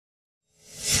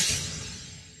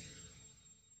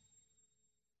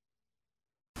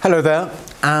Hello there,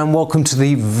 and welcome to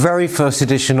the very first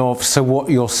edition of So What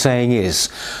You're Saying Is.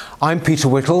 I'm Peter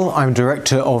Whittle, I'm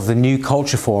Director of the New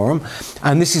Culture Forum,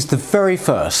 and this is the very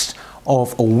first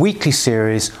of a weekly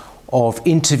series of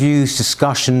interviews,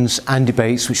 discussions and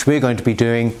debates which we're going to be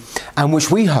doing, and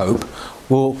which we hope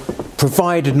will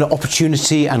provide an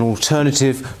opportunity and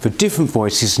alternative for different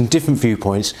voices and different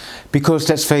viewpoints, because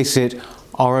let's face it,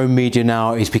 our own media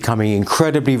now is becoming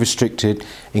incredibly restricted,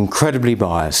 incredibly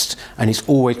biased, and it's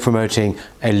always promoting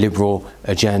a liberal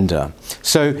agenda.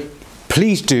 So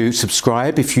please do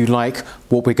subscribe if you like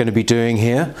what we're going to be doing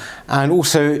here. And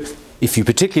also, if you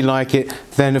particularly like it,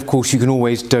 then of course you can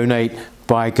always donate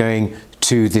by going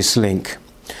to this link.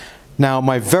 Now,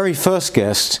 my very first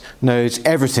guest knows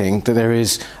everything that there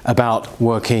is about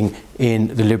working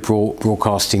in the liberal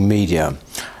broadcasting media.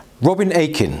 Robin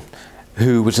Aiken,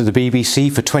 who was at the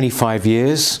BBC for 25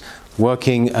 years,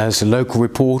 working as a local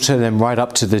reporter, then right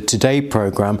up to the Today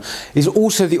programme, is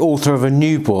also the author of a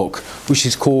new book, which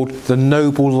is called The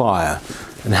Noble Liar,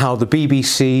 and how the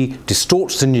BBC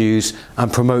distorts the news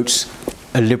and promotes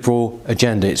a liberal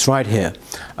agenda. It's right here.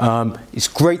 It's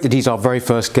great that he's our very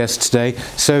first guest today.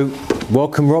 So,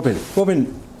 welcome, Robin.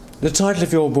 Robin, the title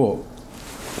of your book,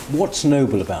 what's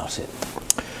noble about it?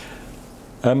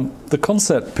 The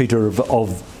concept, Peter,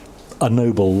 of a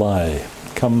noble lie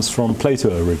comes from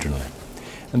Plato originally.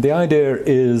 And the idea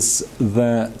is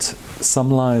that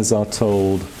some lies are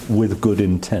told with good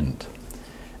intent.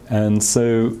 And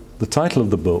so the title of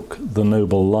the book, The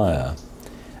Noble Liar,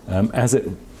 as it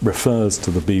refers to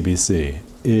the BBC,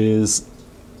 is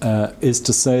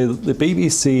to say that the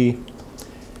BBC,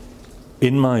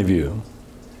 in my view,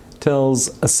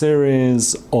 tells a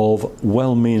series of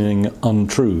well-meaning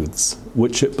untruths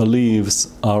which it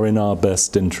believes are in our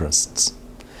best interests.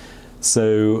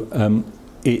 So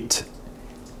it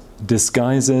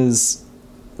disguises,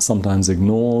 sometimes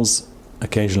ignores,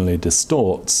 occasionally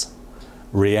distorts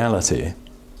reality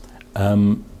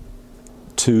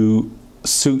to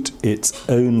suit its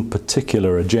own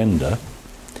particular agenda.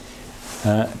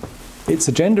 Its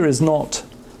agenda is not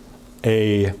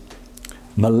a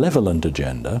malevolent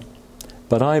agenda,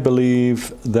 but I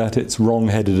believe that it's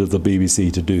wrong-headed of the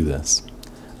BBC to do this.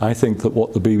 I think that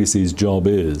what the BBC's job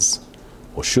is,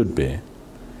 or should be,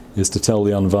 is to tell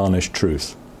the unvarnished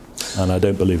truth, and I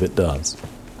don't believe it does.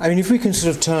 I mean, if we can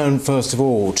sort of turn, first of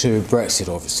all, to Brexit,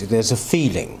 obviously, there's a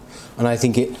feeling, and I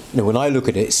think when I look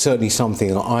at it, it's certainly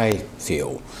something that I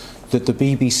feel, that the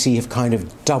BBC have kind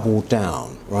of doubled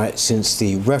down, right, since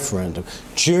the referendum.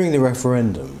 During the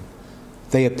referendum,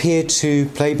 they appear to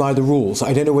play by the rules.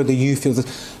 I don't know whether you feel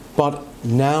this, but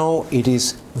now it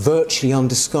is virtually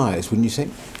undisguised, wouldn't you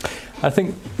think? I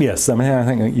think, yes, I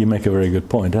think you make a very good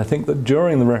point. I think that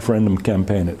during the referendum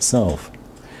campaign itself,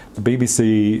 the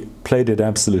BBC played it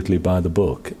absolutely by the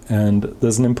book. And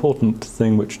there's an important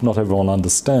thing which not everyone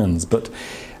understands, but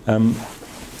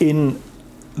in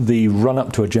the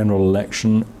run-up to a general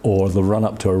election or the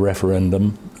run-up to a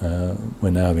referendum,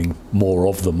 we're now having more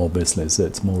of them, obviously, so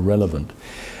it's more relevant.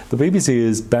 The BBC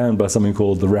is bound by something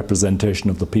called the Representation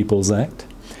of the People's Act,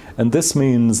 and this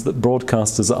means that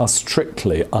broadcasters are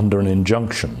strictly under an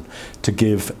injunction to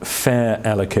give fair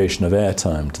allocation of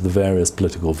airtime to the various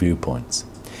political viewpoints.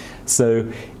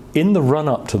 So, in the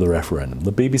run-up to the referendum,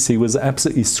 the BBC was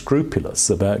absolutely scrupulous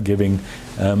about giving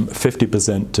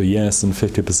 50% to yes and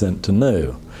 50% to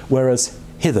no, whereas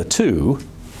hitherto,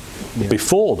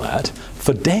 before that,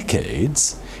 for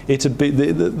decades, it had been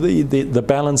the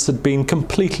balance had been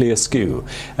completely askew,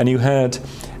 and you had,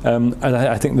 and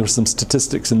I think there are some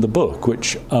statistics in the book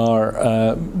which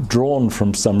are drawn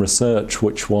from some research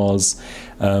which was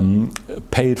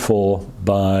paid for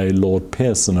by Lord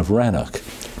Pearson of Rannoch,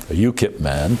 a UKIP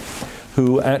man,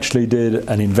 who actually did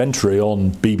an inventory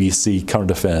on BBC current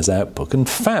affairs output and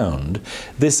found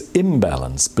this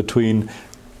imbalance between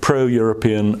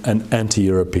pro-European and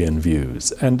anti-European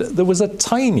views. And there was a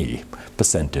tiny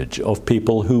percentage of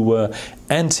people who were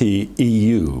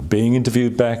anti-EU being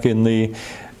interviewed back in the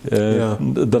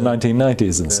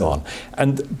 1990s and so on.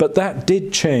 But that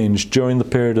did change during the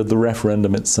period of the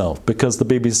referendum itself, because the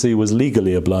BBC was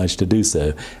legally obliged to do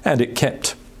so, and it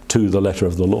kept to the letter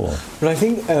of the law. But I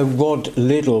think Rod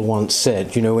Liddell once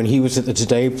said, when he was at the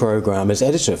Today programme as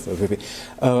editor for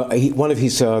one of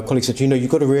his colleagues said, you've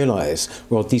got to realise,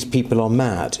 Rod, these people are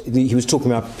mad. He was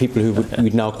talking about people who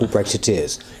we'd now call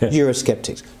Brexiteers,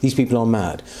 Eurosceptics. These people are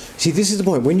mad. See, this is the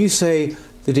point. When you say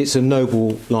that it's a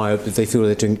noble lie, that they feel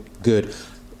they're doing good,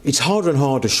 it's harder and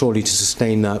harder, surely, to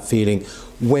sustain that feeling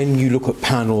when you look at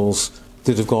panels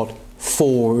that have got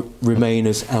 4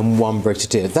 Remainers and 1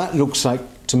 Brexiteer. That looks like,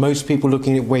 to most people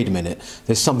looking at, wait a minute,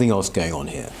 there's something else going on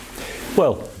here.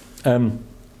 Well, And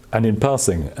in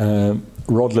passing,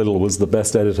 Rod Liddle was the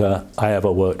best editor I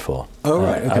ever worked for. Oh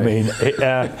right. Okay. I mean,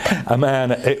 a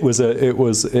man. It was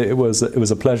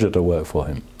a pleasure to work for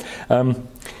him.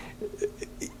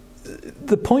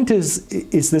 The point is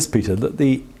this, Peter, that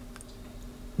the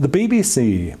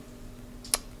BBC's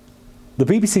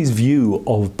view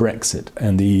of Brexit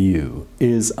and the EU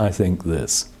is, I think,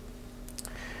 this.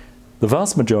 The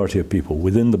vast majority of people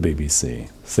within the BBC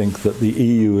think that the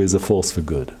EU is a force for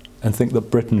good and think that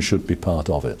Britain should be part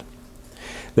of it.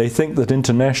 They think that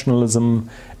internationalism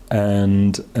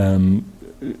and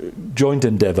joint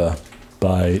endeavour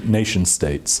by nation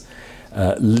states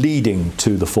leading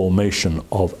to the formation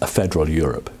of a federal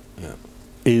Europe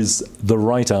is the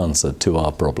right answer to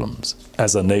our problems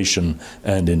as a nation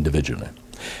and individually.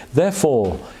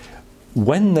 Therefore,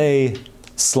 when they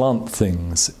slant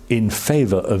things in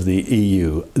favour of the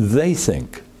EU, they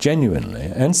think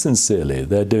genuinely and sincerely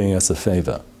they're doing us a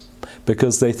favour,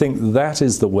 because they think that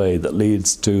is the way that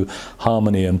leads to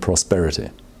harmony and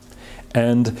prosperity.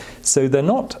 And so they're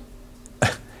not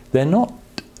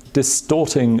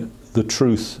distorting the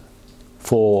truth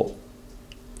for,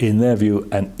 in their view,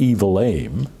 an evil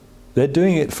aim. They're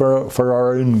doing it for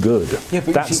our own good. Yeah,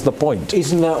 but that's the point.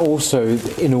 Isn't that also,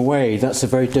 in a way, that's the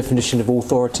very definition of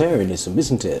authoritarianism,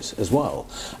 isn't it, as well?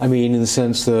 I mean, in the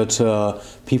sense that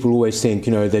people always think,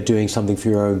 you know, they're doing something for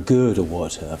your own good or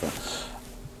whatever.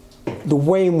 The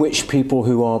way in which people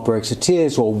who are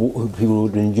Brexiteers or people who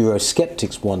have been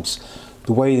Eurosceptics once,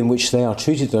 the way in which they are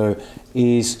treated, though,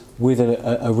 is with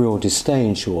a real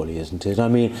disdain, surely, isn't it? I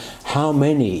mean, how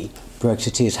many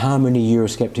Brexiteers, how many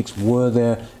Eurosceptics were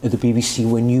there at the BBC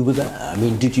when you were there? I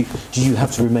mean, did you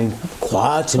have to remain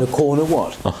quiet in a corner?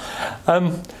 What?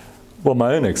 Well,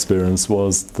 my own experience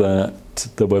was that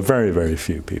there were very, very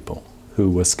few people who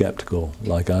were sceptical,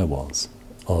 like I was,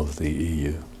 of the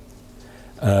EU.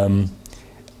 And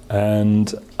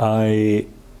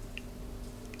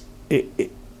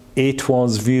it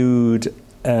was viewed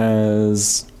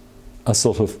as a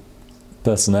sort of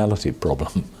personality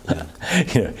problem. Yeah.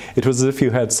 You know, it was as if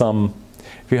you had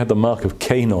the mark of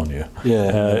Cain on you.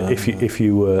 If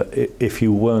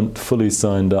you weren't fully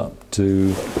signed up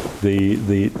to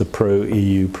the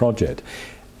pro-EU project.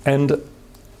 And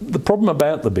the problem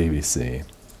about the BBC,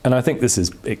 and I think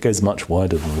it goes much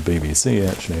wider than the BBC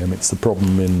actually. I mean, it's the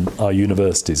problem in our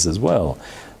universities as well.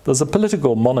 There's a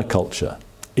political monoculture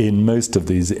in most of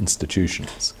these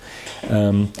institutions.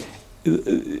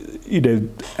 You know,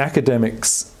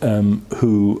 academics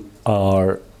who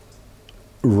are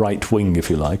right-wing, if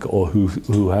you like, or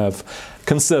who have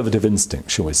conservative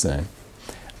instincts, shall we say,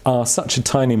 are such a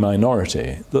tiny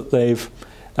minority that they've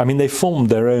formed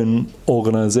their own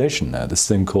organisation now. This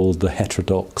thing called the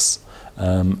Heterodox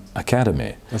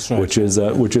Academy, That's right. which was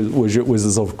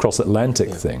a sort of cross-Atlantic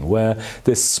thing, where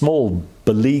this small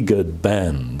beleaguered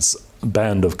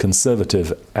band of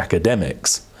conservative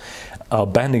academics are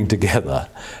banding together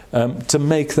to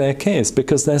make their case,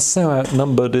 because they're so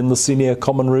outnumbered in the senior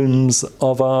common rooms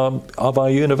of our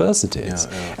universities.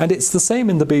 And it's the same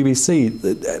in the BBC.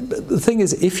 The thing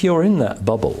is, if you're in that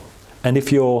bubble, and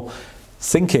if you're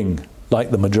thinking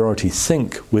like the majority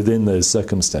think within those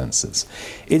circumstances,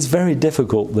 it's very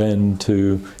difficult then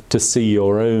to see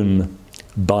your own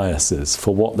biases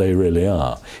for what they really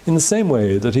are. In the same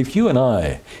way that if you and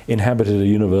I inhabited a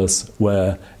universe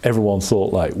where everyone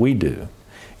thought like we do,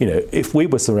 you know, if we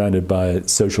were surrounded by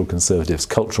social conservatives,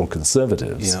 cultural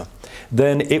conservatives,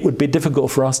 then it would be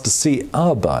difficult for us to see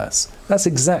our bias. That's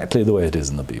exactly the way it is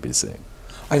in the BBC.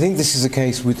 I think this is the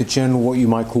case with the general, what you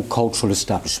might call cultural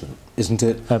establishment, isn't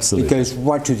it? Absolutely. It goes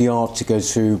right through the arts, it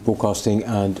goes through broadcasting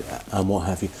and what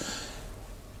have you.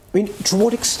 I mean, to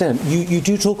what extent, you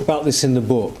do talk about this in the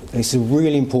book, and it's a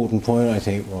really important point, I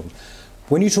think, Rob.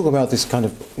 When you talk about this kind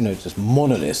of, you know, this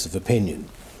monolith of opinion,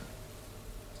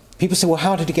 people say, well,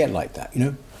 how did it get like that, you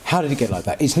know? How did it get like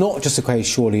that? It's not just a case,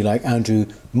 surely, like Andrew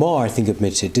Marr, I think,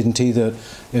 admitted, didn't he, that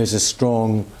there's a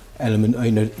strong element,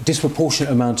 you know,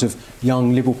 disproportionate amount of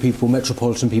young liberal people,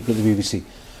 metropolitan people at the BBC.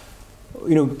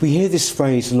 You know, we hear this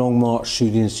phrase, long march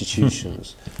through the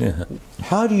institutions.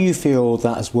 How do you feel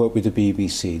that has worked with the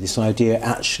BBC, this idea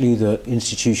actually that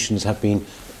institutions have been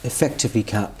effectively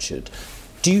captured?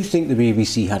 Do you think the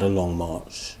BBC had a long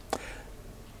march?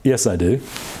 Yes, I do.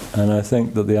 And I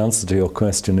think that the answer to your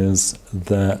question is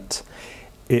that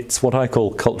it's what I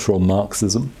call cultural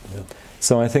Marxism.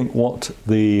 So I think what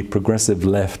the progressive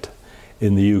left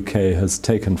in the UK has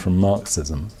taken from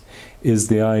Marxism is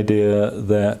the idea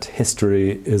that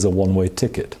history is a one-way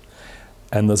ticket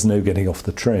and there's no getting off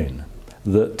the train,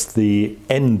 that the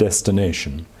end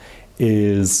destination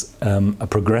is a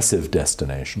progressive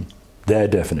destination, their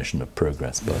definition of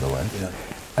progress, by the way, Yeah.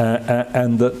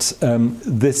 and that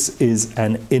this is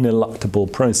an ineluctable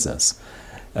process.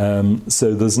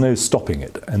 So there's no stopping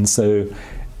it. And so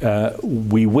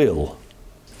we will,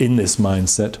 in this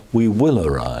mindset, we will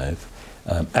arrive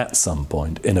at some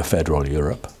point in a federal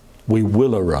Europe. We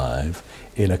will arrive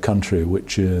in a country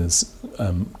which is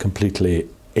completely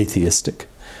atheistic,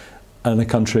 and a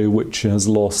country which has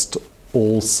lost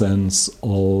all sense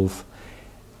of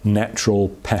natural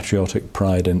patriotic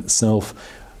pride in itself.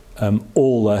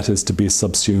 All that is to be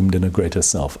subsumed in a greater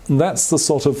self. And that's the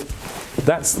sort of,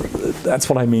 that's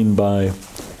what I mean by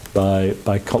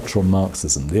cultural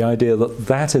Marxism. The idea that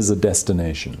that is a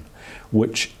destination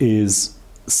which is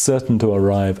certain to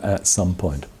arrive at some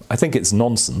point. I think it's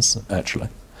nonsense, actually.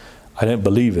 I don't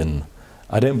believe in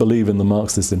the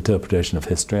Marxist interpretation of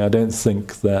history. I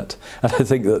think that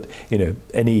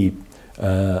any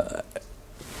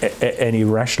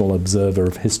rational observer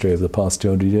of history over the past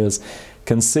 200 years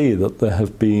can see that there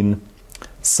have been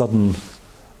sudden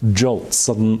jolts,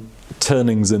 sudden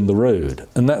turnings in the road,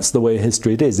 and that's the way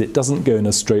history it is. It doesn't go in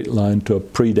a straight line to a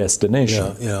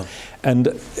predestination. Yeah.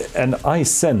 And I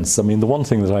sense, I mean, the one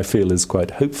thing that I feel is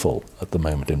quite hopeful at the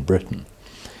moment in Britain,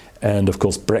 and of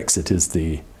course Brexit is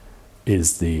the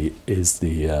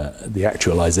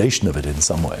actualization of it in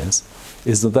some ways,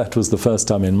 is that was the first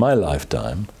time in my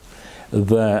lifetime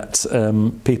that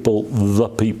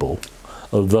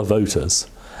the voters,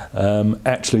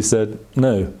 actually said,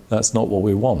 no, that's not what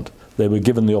we want. They were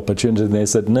given the opportunity and they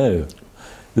said, no,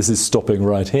 this is stopping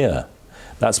right here.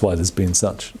 That's why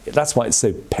that's why it's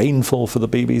so painful for the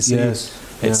BBC. Yes.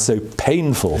 It's so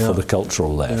painful for the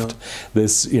cultural left.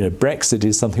 This, Brexit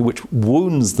is something which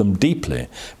wounds them deeply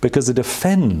because it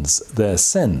offends their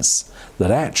sense that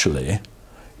actually,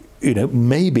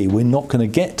 maybe we're not going to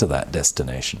get to that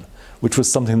destination, which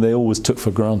was something they always took for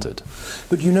granted.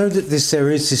 But that there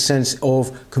is this sense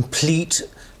of complete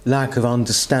lack of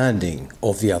understanding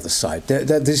of the other side.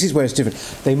 This is where it's different.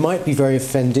 They might be very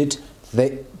offended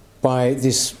by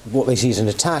this, what they see as an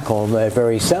attack on their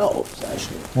very selves,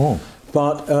 actually. Oh.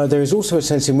 But there is also a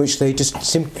sense in which they just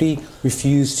simply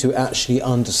refuse to actually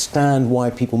understand why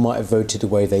people might have voted the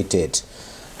way they did.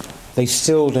 They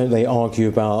still, don't they, argue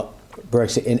about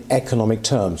Brexit in economic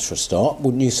terms, for a start,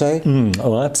 wouldn't you say?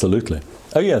 Oh, absolutely.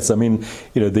 Oh, yes. I mean,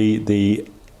 the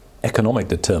economic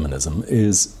determinism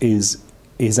is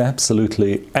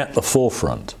absolutely at the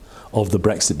forefront of the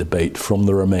Brexit debate from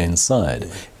the Remain side.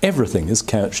 Yeah. Everything is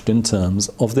couched in terms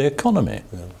of the economy,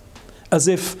 as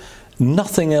if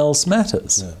nothing else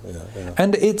matters.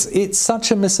 And it's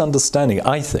such a misunderstanding,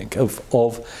 I think, of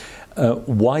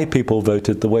why people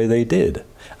voted the way they did.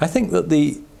 I think that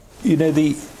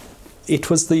it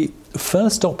was the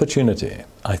first opportunity,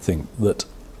 I think, that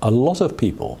a lot of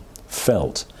people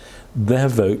felt their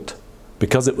vote,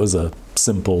 because it was a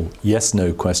simple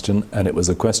yes-no question, and it was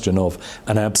a question of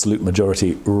an absolute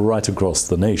majority right across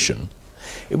the nation,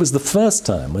 it was the first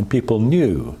time when people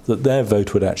knew that their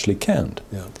vote would actually count.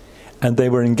 Yeah. And they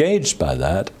were engaged by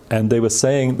that, and they were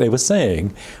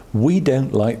saying, we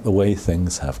don't like the way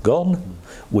things have gone.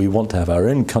 We want to have our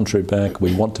own country back.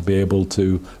 We want to be able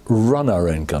to run our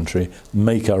own country,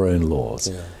 make our own laws.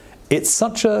 Yeah. It's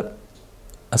such a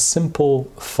simple,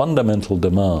 fundamental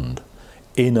demand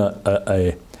in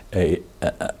a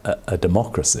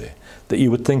democracy that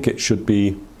you would think it should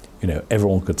be,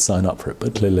 everyone could sign up for it,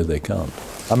 but clearly they can't.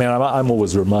 I mean, I'm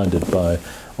always reminded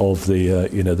of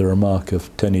the remark of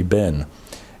Tony Benn,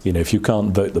 if you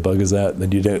can't vote the buggers out,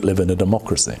 then you don't live in a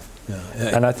democracy.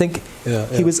 And I think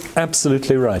he was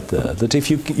absolutely right there, that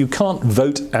if you can't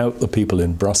vote out the people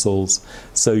in Brussels,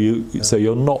 so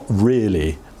you're not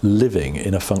really living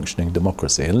in a functioning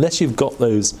democracy, unless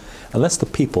the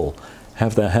people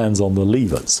have their hands on the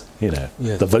levers,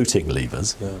 the voting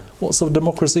levers. Yeah. What sort of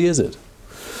democracy is it?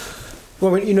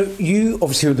 Well, you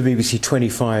obviously were at the BBC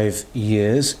 25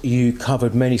 years. You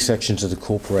covered many sections of the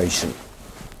corporation.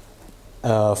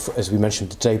 As we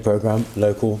mentioned, the Today programme,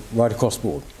 local, right across the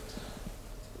board.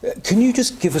 Can you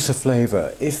just give us a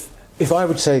flavour? If I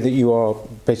would say that you are,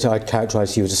 basically I'd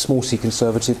characterise you as a small C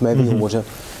conservative maybe, or whatever,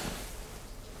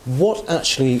 what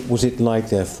actually was it like,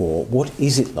 therefore? What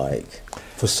is it like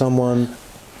for someone,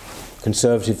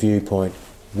 conservative viewpoint,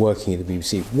 working at the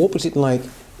BBC? What was it like?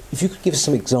 If you could give us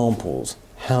some examples,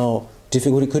 how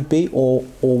difficult it could be, or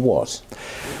what?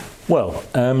 Well,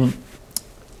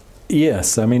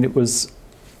 yes. I mean, it was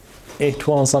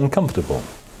uncomfortable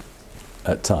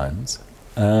at times.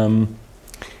 I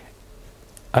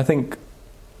think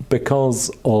because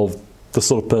of the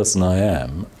sort of person I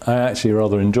am, I actually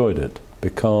rather enjoyed it,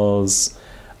 because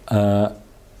I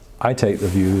take the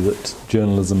view that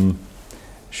journalism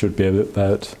should be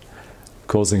about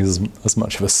causing as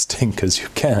much of a stink as you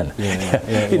can.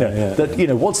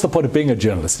 What's the point of being a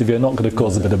journalist if you're not going to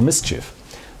cause a bit of mischief?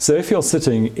 So if you're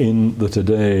sitting in the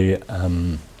Today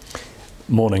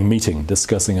morning meeting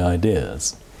discussing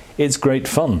ideas, it's great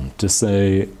fun to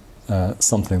say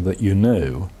something that you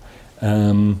know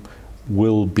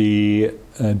will be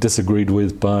disagreed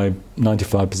with by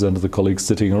 95% of the colleagues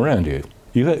sitting around you.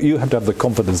 You have to have the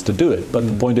confidence to do it, but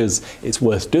the point is, it's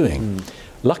worth doing.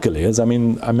 Luckily,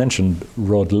 I mentioned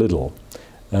Rod Liddle.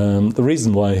 The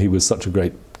reason why he was such a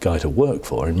great guy to work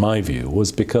for, in my view,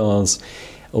 was because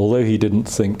although he didn't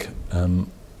think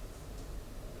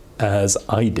as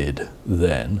I did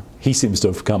then, he seems to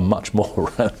have come much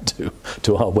more around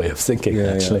to our way of thinking,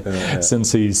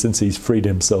 since he's freed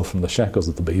himself from the shackles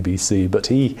of the BBC. But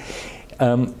he,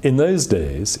 in those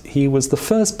days, he was the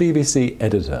first BBC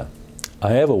editor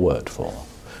I ever worked for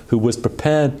who was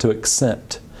prepared to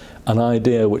accept an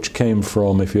idea which came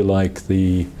from, if you like,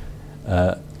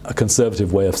 a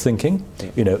conservative way of thinking.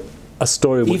 A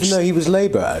story which... Even though he was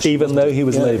Labour, actually. Even though he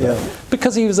was Labour. Yeah.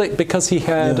 Because he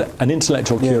had an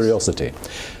intellectual curiosity.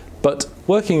 But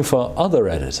working for other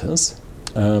editors,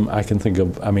 I can think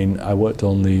of... I worked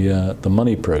on the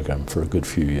Money programme for a good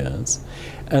few years.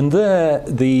 And there,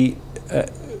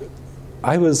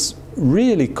 I was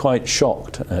really quite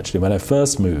shocked, actually, when I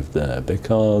first moved there,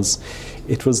 because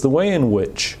it was the way in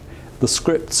which the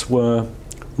scripts were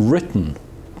written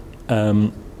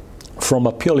from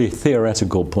a purely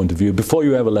theoretical point of view before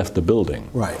you ever left the building.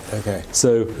 Right, okay.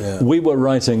 So we were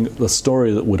writing the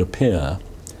story that would appear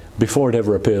before it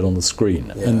ever appeared on the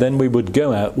screen. Yeah. And then we would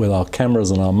go out with our cameras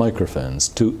and our microphones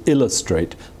to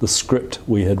illustrate the script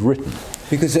we had written.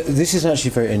 Because this is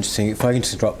actually very interesting, if I can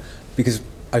interrupt, because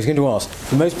I was going to ask,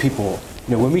 for most people,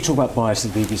 when we talk about bias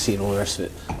at the BBC and all the rest of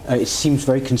it, it seems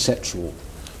very conceptual.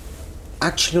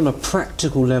 Actually, on a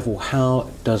practical level, how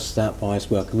does that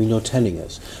bias work? You're telling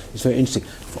us. It's very interesting.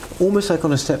 Almost like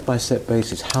on a step-by-step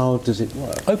basis, how does it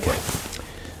work? Okay.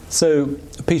 So,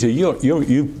 Peter,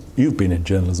 you've been in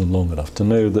journalism long enough to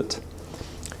know that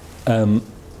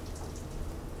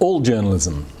all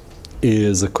journalism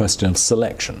is a question of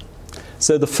selection.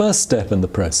 So the first step in the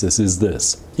process is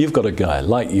this. You've got a guy,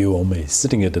 like you or me,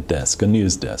 sitting at a desk, a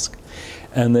news desk,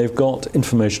 and they've got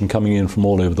information coming in from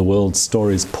all over the world,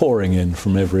 stories pouring in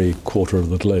from every quarter of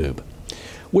the globe.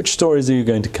 Which stories are you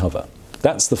going to cover?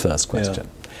 That's the first question.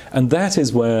 Yeah. And that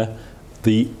is where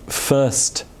the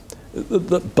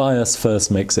bias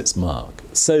first makes its mark.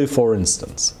 So, for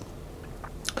instance,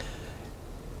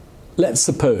 let's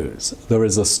suppose there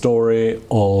is a story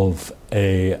of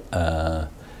a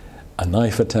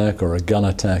knife attack or a gun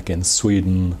attack in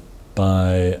Sweden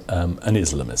by an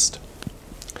Islamist.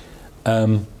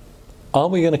 Are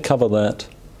we going to cover that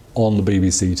on the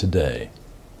BBC today?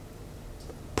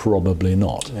 Probably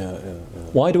not.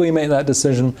 Why do we make that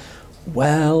decision?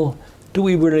 Well, do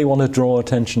we really want to draw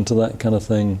attention to that kind of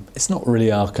thing? It's not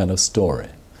really our kind of story.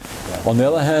 Yeah. On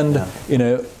the other hand,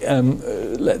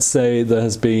 let's say there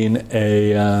has been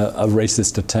a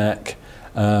racist attack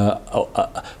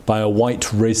by a white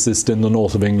racist in the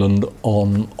north of England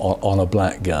on a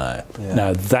black guy. Yeah.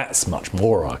 Now that's much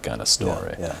more our kind of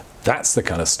story. Yeah. That's the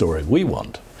kind of story we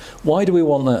want. Why do we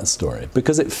want that story?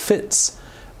 Because it fits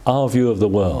our view of the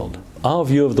world. Our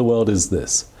view of the world is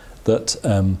this, that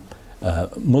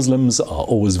Muslims are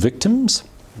always victims,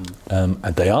 and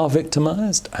they are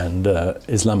victimized, and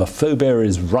Islamophobia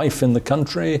is rife in the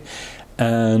country,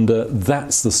 and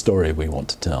that's the story we want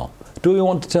to tell. Do we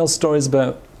want to tell stories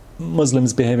about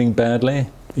Muslims behaving badly,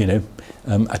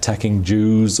 attacking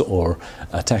Jews or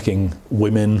attacking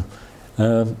women?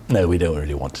 No, we don't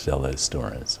really want to tell those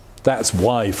stories. That's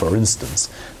why, for instance,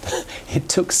 it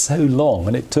took so long,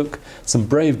 and it took some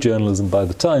brave journalism by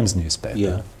the Times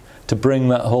newspaper to bring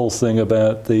that whole thing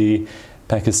about the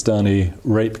Pakistani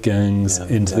rape gangs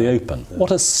into the open.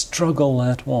 What a struggle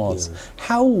that was.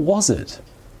 How was it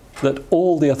that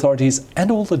all the authorities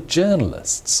and all the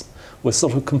journalists were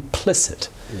sort of complicit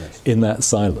in that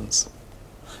silence?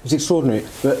 It's extraordinary,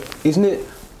 but isn't it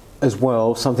as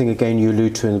well something, again, you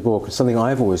allude to in the book, and something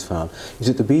I've always found, is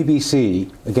that the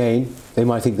BBC, again, they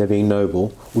might think they're being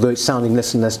noble, although it's sounding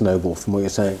less and less noble from what you're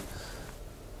saying.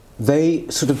 They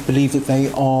sort of believe that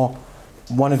they are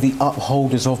one of the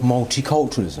upholders of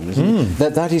multiculturalism, isn't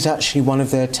it? That is actually one of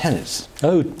their tenets.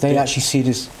 They actually see it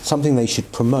as something they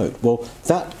should promote. Well,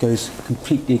 that goes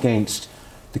completely against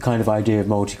the kind of idea of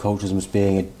multiculturalism as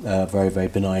being a very, very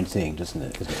benign thing, doesn't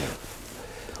it?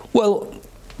 Well,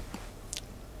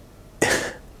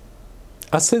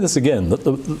 I'll say this again, that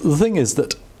the thing is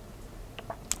that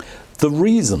the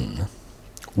reason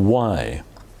why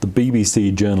the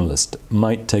BBC journalist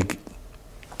might take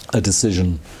a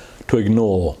decision to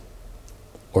ignore,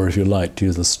 or if you like, to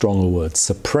use a stronger word,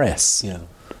 suppress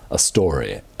a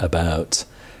story about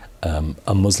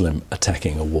a Muslim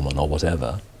attacking a woman or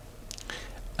whatever,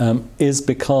 is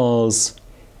because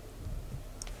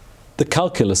the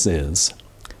calculus is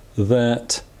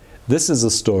that this is a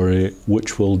story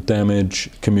which will damage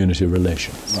community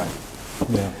relations. Right.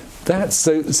 Yeah. That's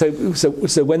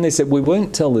so when they said we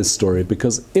won't tell this story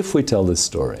because if we tell this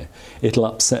story, it'll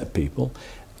upset people.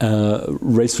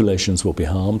 Race relations will be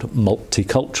harmed,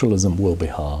 multiculturalism will be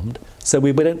harmed, so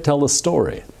we don't tell the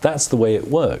story. That's the way it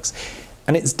works.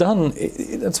 And it's done,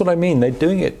 that's what I mean, they're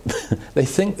doing it, they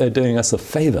think they're doing us a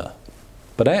favour.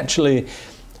 But actually,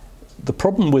 the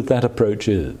problem with that approach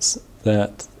is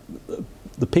that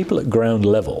the people at ground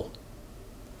level,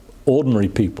 ordinary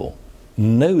people,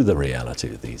 know the reality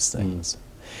of these things.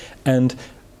 And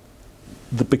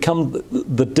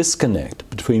the disconnect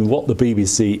between what the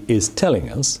BBC is telling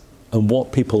us and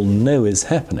what people know is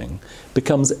happening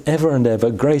becomes ever and ever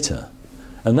greater.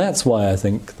 And that's why I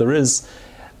think there is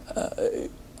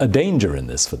a danger in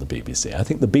this for the BBC. I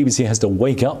think the BBC has to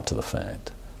wake up to the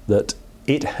fact that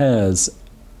it has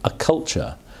a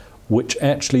culture which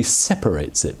actually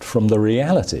separates it from the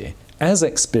reality as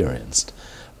experienced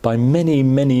by many,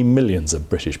 many millions of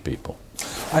British people.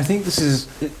 I think this is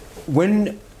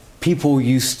when people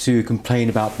used to complain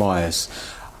about bias.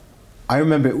 I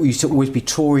remember it used to always be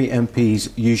Tory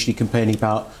MPs usually complaining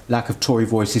about lack of Tory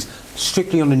voices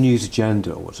strictly on the news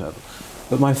agenda or whatever.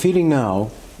 But my feeling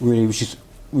now, really, which is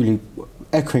really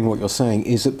echoing what you're saying,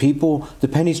 is that people, the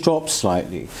pennies dropped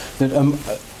slightly. That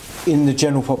in the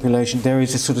general population, there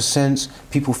is a sort of sense,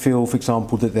 people feel, for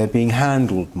example, that they're being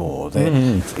handled more. Do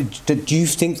you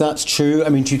think that's true? I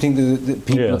mean, do you think that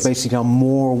people are basically are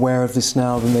more aware of this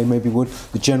now than they maybe would,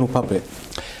 the general public?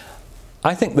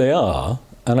 I think they are,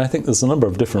 and I think there's a number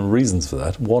of different reasons for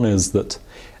that. One is that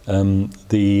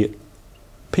the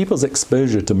people's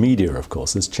exposure to media, of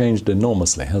course, has changed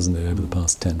enormously, hasn't it, over the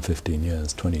past 10, 15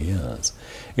 years, 20 years.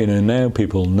 You know, now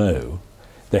people know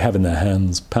they have in their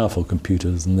hands powerful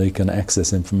computers and they can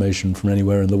access information from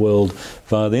anywhere in the world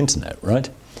via the internet, right?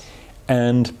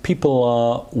 And people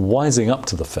are wising up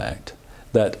to the fact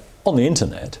that on the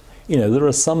internet, you know, there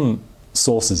are some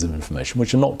sources of information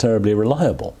which are not terribly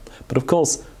reliable. But of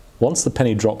course, once the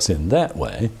penny drops in that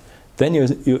way, then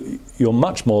you're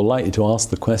much more likely to ask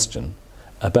the question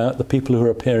about the people who are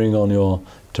appearing on your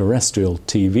terrestrial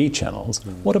TV channels.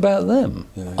 What about them?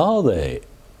 Are they?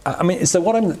 I mean, so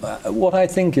what I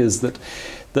think is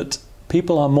that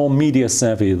people are more media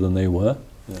savvy than they were,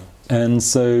 and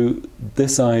so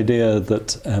this idea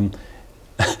that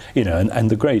you know,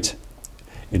 and the great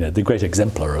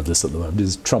exemplar of this at the moment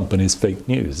is Trump and his fake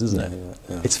news, isn't it?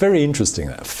 It's very interesting,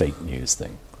 that fake news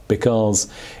thing,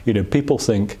 because you know, people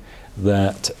think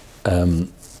that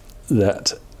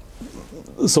that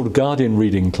sort of Guardian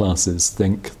reading classes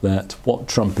think that what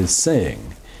Trump is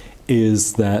saying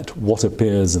is that what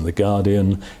appears in the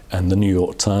Guardian and the New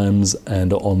York Times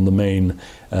and on the main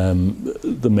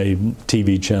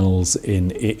TV channels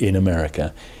in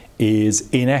America is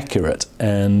inaccurate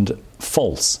and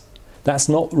false. That's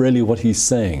not really what he's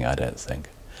saying, I don't think.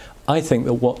 I think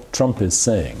that what Trump is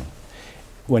saying,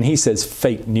 when he says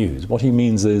fake news, what he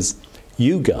means is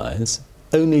you guys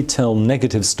only tell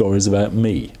negative stories about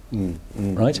me,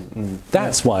 right?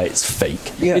 That's why it's fake.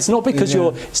 It's not because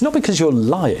you're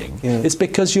lying. It's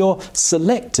because you're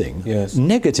selecting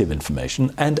negative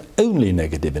information and only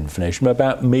negative information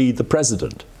about me, the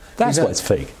president. That's why it's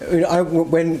fake.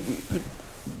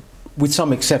 With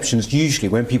some exceptions, usually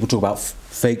when people talk about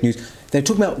fake news, they're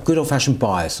talking about good old-fashioned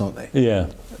bias, aren't they? Yeah.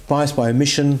 Bias by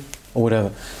omission or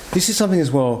whatever. This is something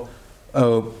as well,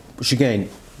 which again,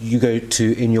 you go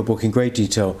to in your book in great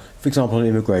detail, for example, on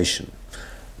immigration.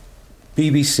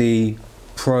 BBC,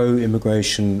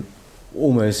 pro-immigration,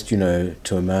 almost, you know,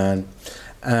 to a man.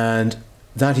 And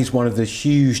that is one of the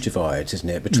huge divides, isn't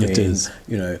it, between,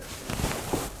 you know,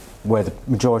 where the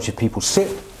majority of people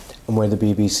sit and where the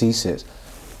BBC sits.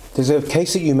 There's a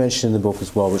case that you mentioned in the book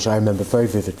as well, which I remember very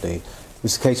vividly. It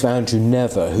was the case of Andrew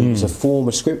Never, who was a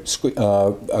former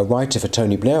writer for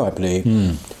Tony Blair, I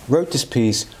believe, wrote this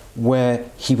piece where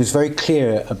he was very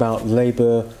clear about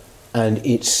Labour and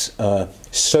its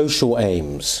social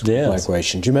aims of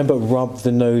migration. Do you remember rub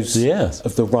the nose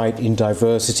of the right in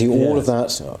diversity, all of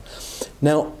that stuff?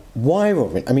 Now, why,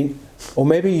 Robin? I mean, or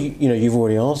maybe, you know, you've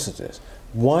already answered this.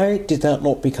 Why did that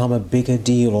not become a bigger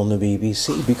deal on the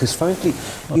BBC? Because frankly,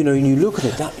 you know, when you look at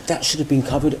it, that should have been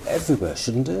covered everywhere,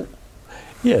 shouldn't it?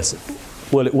 Yes.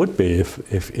 Well, it would be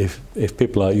if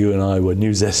people like you and I were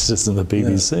news editors in the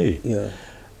BBC.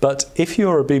 But if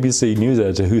you're a BBC news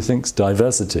editor who thinks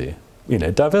diversity,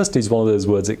 diversity is one of those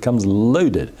words, it comes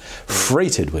loaded,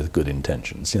 freighted with good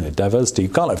intentions. Diversity, you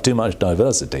can't have too much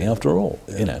diversity after all,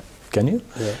 Can you?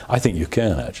 Yeah. I think you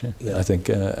can, actually. Yeah. I think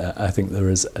there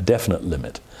is a definite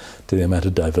limit to the amount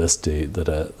of diversity that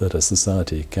a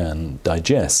society can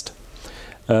digest.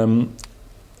 In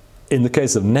the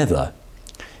case of Nether,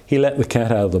 he let the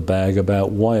cat out of the bag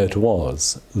about why it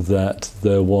was that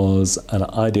there was an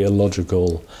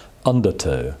ideological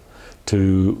undertow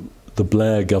to the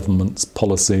Blair government's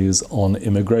policies on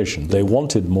immigration. They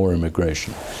wanted more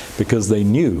immigration because they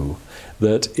knew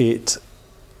that it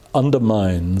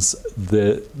undermines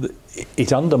the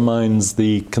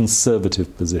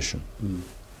conservative position.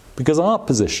 Because our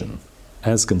position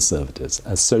as conservatives,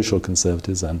 as social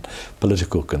conservatives and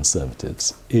political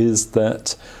conservatives, is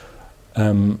that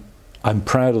I'm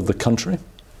proud of the country.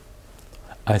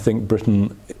 I think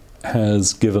Britain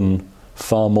has given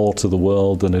far more to the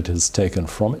world than it has taken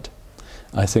from it.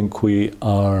 I think we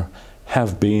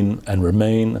have been and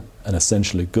remain an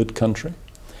essentially good country.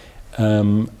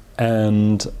 And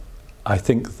I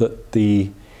think that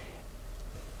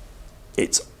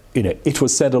it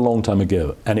was said a long time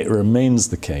ago, and it remains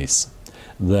the case,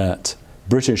 that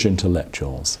British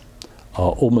intellectuals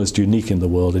are almost unique in the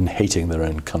world in hating their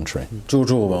own country.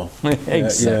 George Orwell.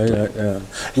 Exactly. Yeah.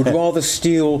 Would rather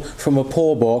steal from a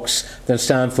poor box than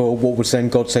stand for what would say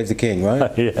God Save the King,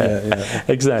 right? Yeah.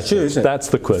 Exactly. True, isn't it? That's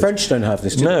the quote. French don't have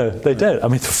this, do No, they don't. I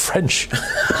mean, the French...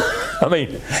 I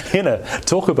mean,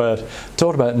 talk about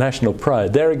national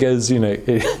pride. There it goes,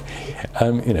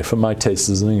 for my taste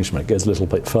as an Englishman, it goes a little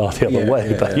bit far the other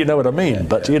way, but you know what I mean.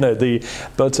 But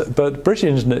but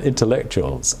British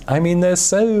intellectuals, I mean, they're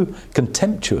so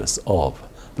contemptuous of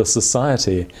the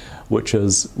society which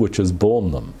has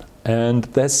borne them, and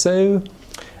they're so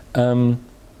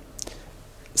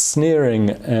sneering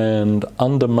and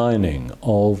undermining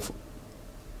of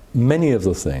many of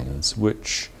the things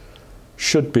which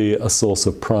should be a source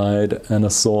of pride and a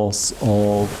source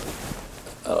of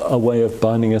a way of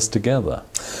binding us together.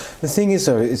 The thing is,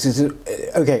 though,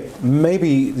 okay,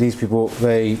 maybe these people,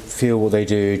 they feel what they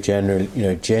do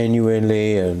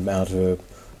genuinely and out of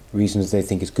reasons they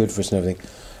think is good for us and everything.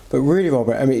 But really,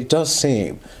 Robert, I mean, it does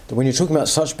seem that when you're talking about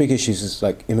such big issues as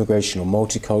like immigration or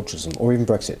multiculturalism or even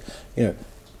Brexit,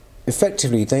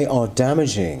 effectively they are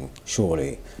damaging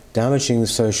the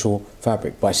social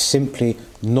fabric by simply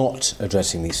not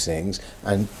addressing these things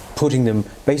and putting them,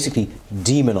 basically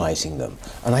demonizing them.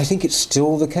 And I think it's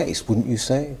still the case, wouldn't you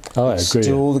say? Oh, I agree. It's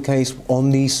still the case on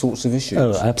these sorts of issues.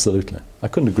 Oh, absolutely. I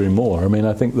couldn't agree more. I mean,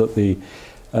 I think that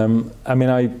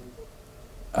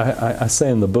I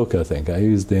say in the book, I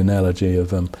use the analogy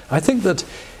of, I think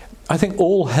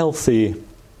all healthy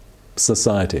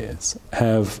societies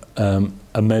have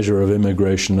a measure of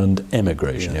immigration and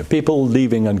emigration. Yeah. People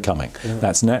leaving and coming. Yeah.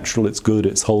 That's natural, it's good,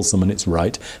 it's wholesome, and it's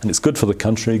right. And it's good for the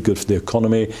country, good for the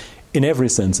economy. In every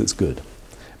sense, it's good.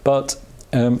 But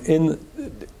in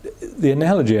the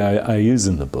analogy I use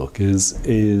in the book is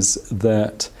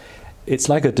that it's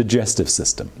like a digestive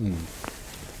system.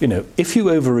 If you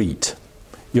overeat,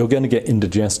 you're going to get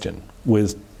indigestion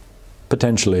with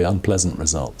potentially unpleasant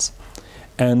results.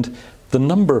 And the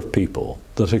number of people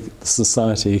that a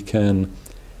society can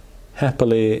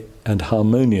happily and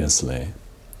harmoniously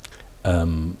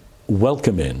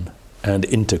welcome in and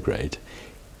integrate,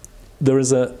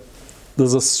 there's a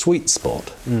sweet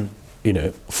spot,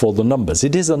 for the numbers.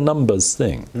 It is a numbers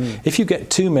thing. If you get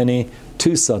too many,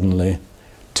 too suddenly,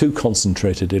 too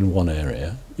concentrated in one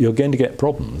area, you're going to get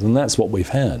problems, and that's what we've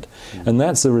had. And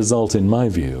that's a result, in my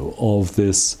view, of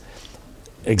this.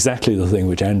 Exactly the thing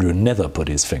which Andrew Nether put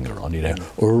his finger on,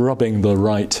 rubbing the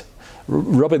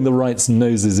right's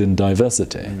noses in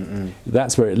diversity.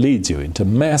 That's where it leads you into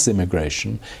mass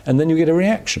immigration, and then you get a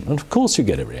reaction. And of course you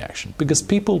get a reaction, because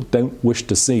people don't wish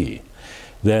to see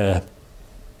their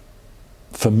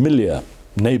familiar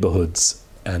neighbourhoods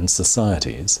and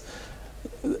societies.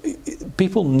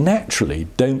 People naturally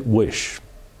don't wish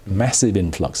massive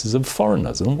influxes of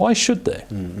foreigners, and why should they?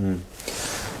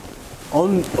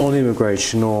 On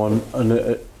immigration,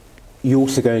 you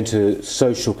also go into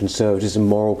social conservatism,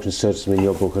 moral conservatism in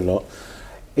your book a lot.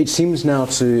 It seems now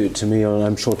to me, and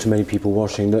I'm sure to many people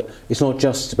watching, that it's not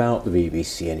just about the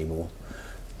BBC anymore.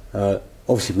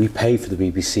 Obviously, we pay for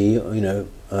the BBC,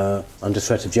 under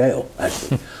threat of jail,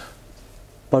 actually.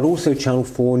 But also Channel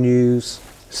 4 News,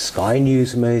 Sky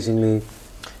News, amazingly,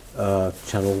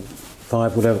 Channel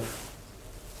 5, whatever.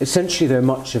 Essentially, they're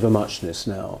much of a muchness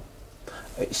now.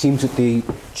 It seems that the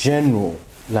general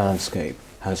landscape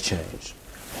has changed.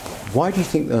 Why do you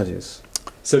think that is?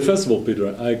 So first of all,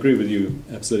 Peter, I agree with you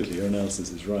absolutely. Your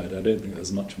analysis is right. I don't think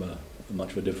there's much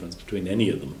of a difference between any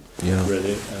of them,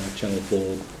 really. Channel 4,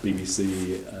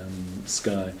 BBC,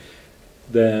 Sky.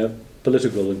 Their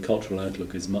political and cultural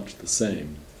outlook is much the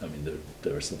same. I mean,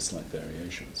 there are some slight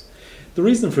variations. The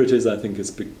reason for it is, I think,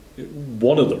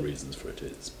 one of the reasons for it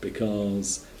is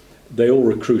because they all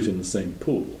recruit in the same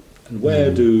pool. And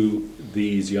where do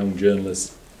these young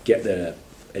journalists get their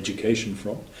education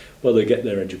from? Well, they get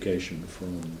their education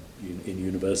from in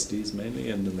universities mainly,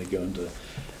 and then they go into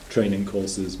training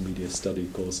courses, media study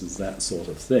courses, that sort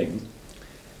of thing.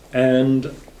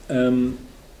 And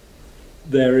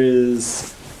there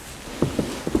is,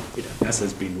 as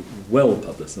has been well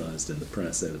publicised in the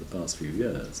press over the past few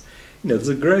years, there's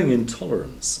a growing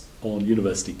intolerance on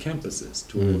university campuses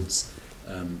towards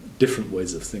different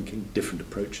ways of thinking, different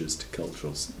approaches to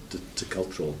cultural,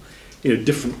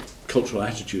 different cultural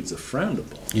attitudes are frowned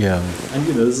upon. Yeah. And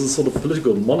there's a sort of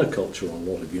political monoculture on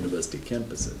a lot of university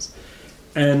campuses.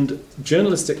 And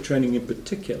journalistic training in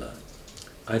particular,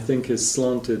 I think, is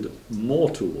slanted more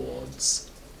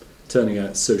towards turning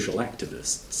out social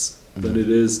activists than it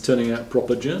is turning out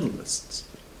proper journalists.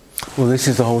 Well, this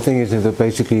is the whole thing, isn't it? That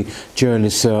basically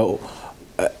journalists or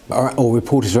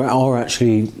reporters are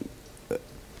actually,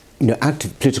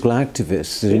 political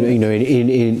activists,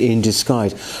 in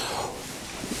disguise.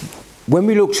 When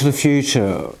we look to the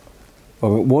future,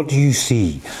 what do you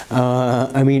see?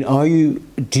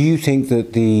 Do you think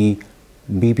that the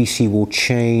BBC will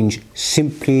change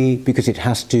simply because it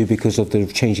has to, because of the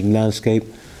changing landscape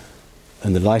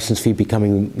and the licence fee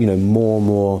becoming, more and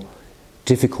more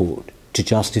difficult to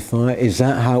justify? Is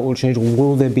that how it will change, or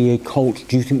will there be a cult?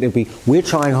 Do you think there'll be? We're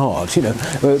trying hard,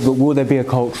 but will there be a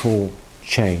cultural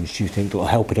change? Do you think that will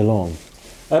help it along?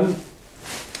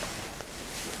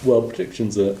 Well,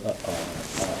 predictions are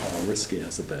risky, I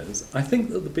suppose. I think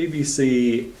that the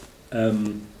BBC,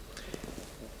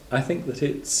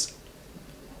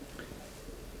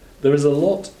 there is a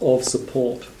lot of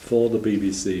support for the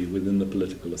BBC within the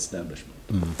political establishment.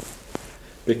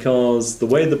 Because the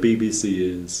way the BBC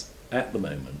is at the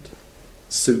moment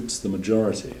suits the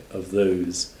majority of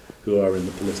those who are in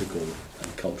the political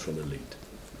and cultural elite.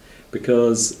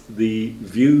 Because the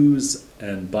views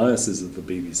and biases of the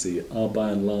BBC are by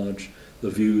and large the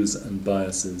views and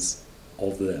biases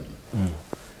of them.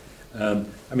 And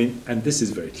this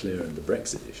is very clear in the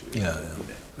Brexit issue.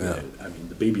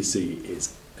 The BBC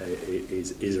is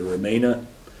a Remainer,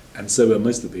 and so are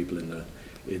most of the people in the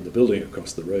building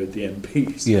across the road, the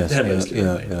MPs. They're mostly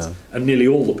Remainers. And nearly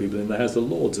all the people in the House of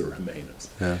Lords are Remainers.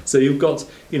 Yeah. So you've got,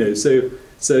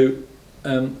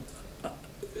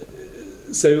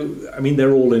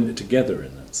 they're all in it together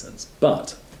in that sense.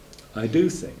 But I do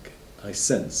think, I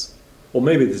sense, or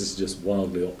maybe this is just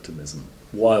wild optimism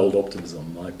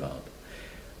on my part,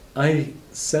 I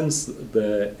sense that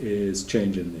there is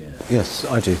change in the air. Yes,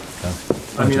 I do.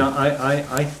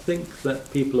 I think that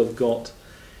people have got,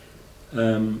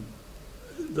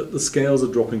 that the scales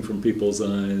are dropping from people's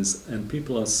eyes, and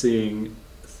people are seeing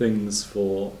things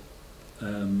for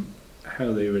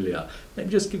how they really are. Let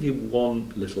me just give you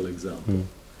one little example.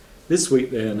 This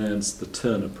week they announced the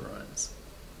Turner Prize.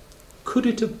 Could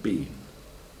it have been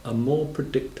a more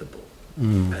predictable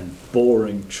and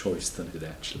boring choice than it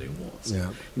actually was?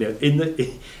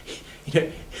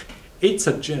 It's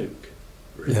a joke,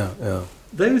 really.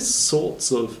 Those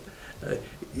sorts of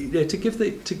to give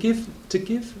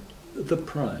the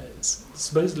prize,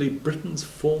 supposedly Britain's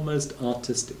foremost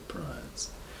artistic prize,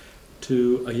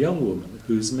 to a young woman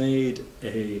who's made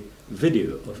a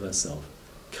video of herself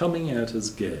coming out as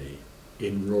gay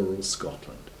in rural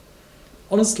Scotland.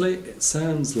 Honestly, it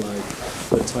sounds like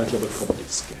the title of a comedy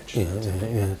sketch.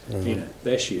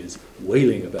 There she is,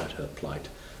 wailing about her plight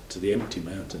to the empty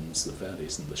mountains, the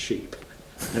valleys and the sheep.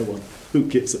 No one who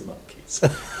gives a monkeys.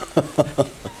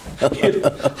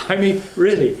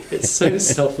 Really, it's so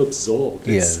self-absorbed.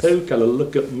 It's so kind of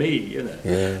look at me,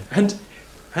 And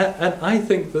I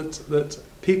think that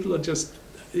people are just,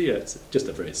 it's just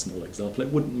a very small example.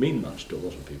 It wouldn't mean much to a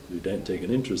lot of people who don't take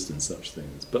an interest in such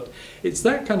things. But it's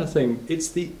that kind of thing. It's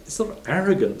the sort of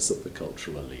arrogance of the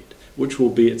cultural elite which will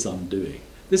be its undoing.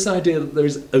 This idea that there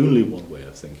is only one way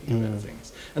of thinking about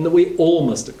things, and that we all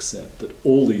must accept that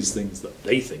all these things that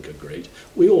they think are great,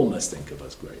 we all must think of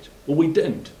as great. Well, we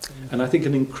don't. And I think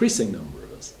an increasing number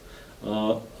of us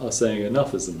are saying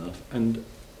enough is enough, and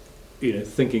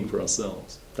thinking for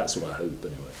ourselves. That's what I hope,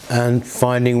 anyway. And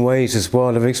finding ways as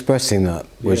well of expressing that,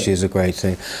 which is a great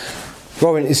thing.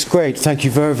 Robin, it's great. Thank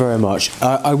you very, very much.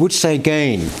 I would say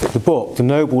again, the book, The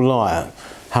Noble Liar,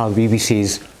 how the BBC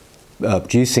is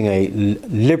producing a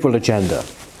liberal agenda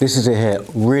This is it here,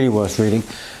 really worth reading.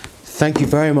 Thank you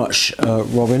very much,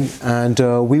 Robin, and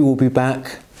we will be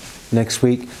back next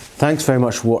week. Thanks very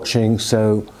much for watching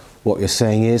So What You're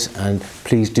Saying Is, and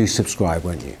please do subscribe,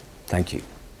 won't you? Thank you.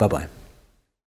 Bye-bye.